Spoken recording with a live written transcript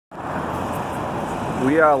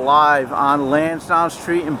We are live on Lansdowne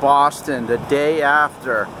Street in Boston the day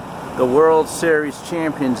after the World Series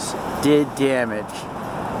champions did damage.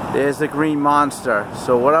 There's the green monster.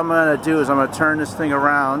 So what I'm going to do is I'm going to turn this thing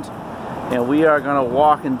around and we are going to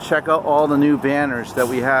walk and check out all the new banners that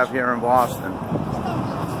we have here in Boston.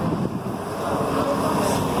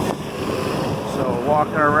 So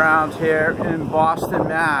walking around here in Boston,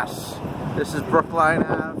 Mass. This is Brookline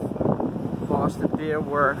Ave, Boston Beer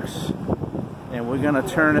Works. And we're going to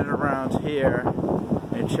turn it around here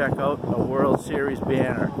and check out a World Series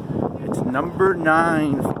banner. It's number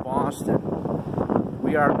 9 for Boston.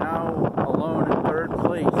 We are now alone in third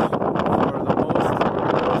place for the most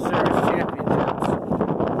World Series championships.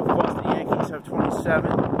 Of course, the Yankees have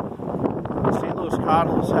 27. The St. Louis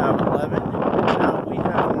Cardinals have 11. And now we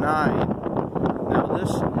have 9. Now this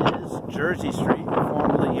is Jersey Street,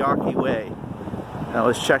 formerly Yawkey Way. Now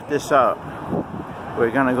let's check this out. We're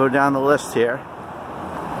going to go down the list here.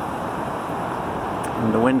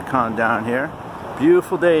 And the wind calmed down here.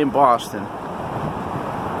 Beautiful day in Boston.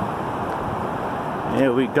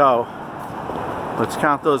 Here we go. Let's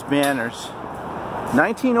count those banners.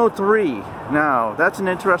 1903. Now, that's an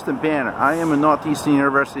interesting banner. I am a Northeastern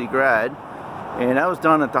University grad. And that was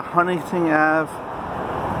done at the Huntington Ave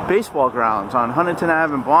baseball grounds on Huntington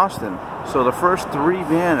Ave in Boston. So the first 3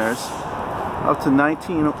 banners up to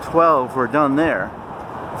 1912 were done there.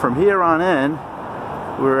 From here on in,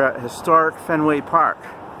 we're at historic Fenway Park.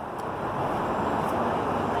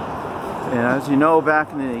 And as you know,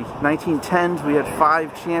 back in the 1910s, we had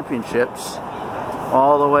 5 championships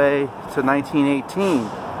all the way to 1918.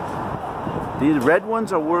 These red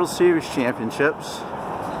ones are World Series championships.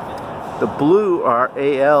 The blue are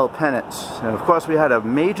AL pennants. And of course, we had a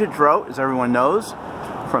major drought, as everyone knows,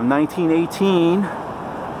 from 1918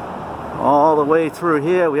 all the way through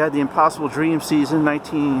here. We had the Impossible Dream season,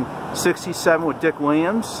 1967 with Dick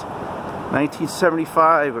Williams,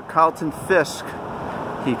 1975 with Carlton Fisk.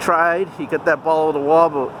 He tried, he got that ball over the wall,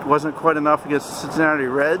 but it wasn't quite enough against the Cincinnati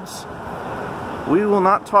Reds. We will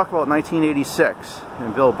not talk about 1986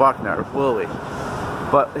 and Bill Buckner, will we?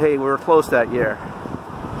 But hey, we were close that year.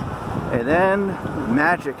 And then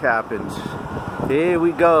magic happened. Here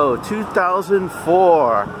we go,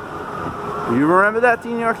 2004. You remember that, the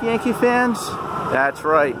New York Yankee fans? That's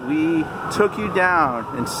right, we took you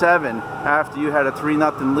down in 7 after you had a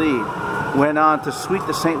 3-0 lead. Went on to sweep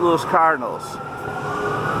the St. Louis Cardinals.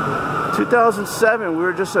 2007, we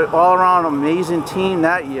were just an all-around amazing team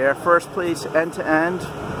that year. First place end-to-end.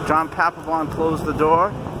 John Papelbon closed the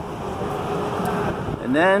door.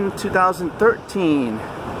 And then 2013,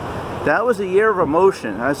 that was a year of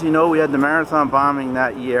emotion. As you know, we had the marathon bombing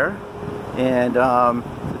that year. And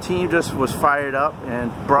the team just was fired up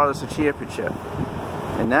and brought us a championship.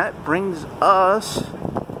 And that brings us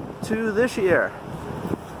to this year,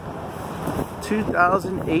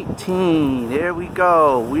 2018. There we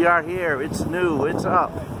go. We are here. It's new. It's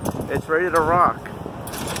up. It's ready to rock.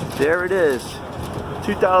 There it is,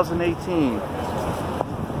 2018.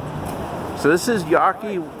 So this is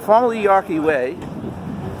Yawkey, formerly Yawkey Way.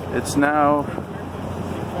 It's now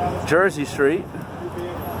Jersey Street.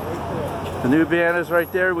 The new banner's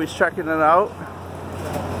right there. We're checking it out.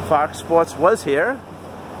 Fox Sports was here.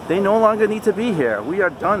 They no longer need to be here. We are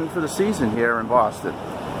done for the season here in Boston.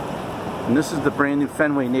 And this is the brand new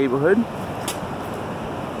Fenway neighborhood.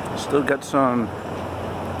 Still got some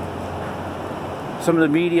of the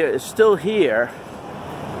media is still here.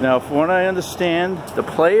 Now, from what I understand, the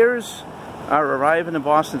players are arriving in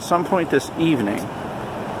Boston at some point this evening.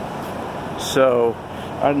 So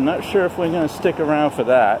I'm not sure if we're going to stick around for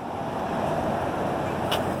that.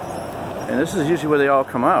 And this is usually where they all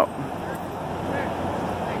come out.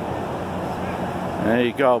 There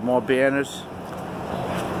you go, more banners.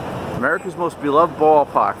 America's most beloved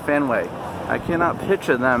ballpark, Fenway. I cannot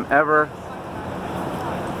picture them ever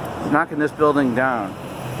knocking this building down.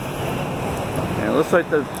 And it looks like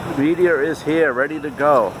the media is here, ready to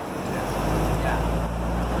go.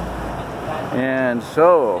 And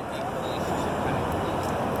so,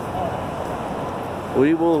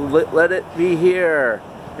 we will let it be here.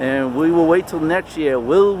 And we will wait till next year.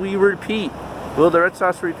 Will we repeat? Will the Red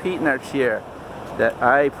Sox repeat next year? That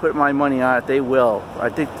I put my money on it, they will. I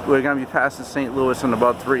think we're going to be passing St. Louis in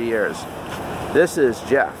about 3 years. This is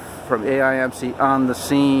Jeff from AIMC on the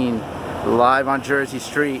scene, live on Jersey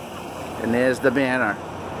Street. And there's the banner.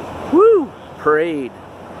 Woo! Parade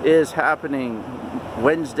is happening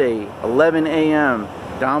Wednesday, 11 a.m.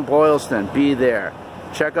 down Boylston. Be there.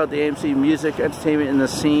 Check out the AMC Music, Entertainment in the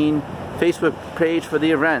Scene Facebook page for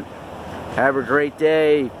the event. Have a great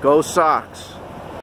day. Go Sox!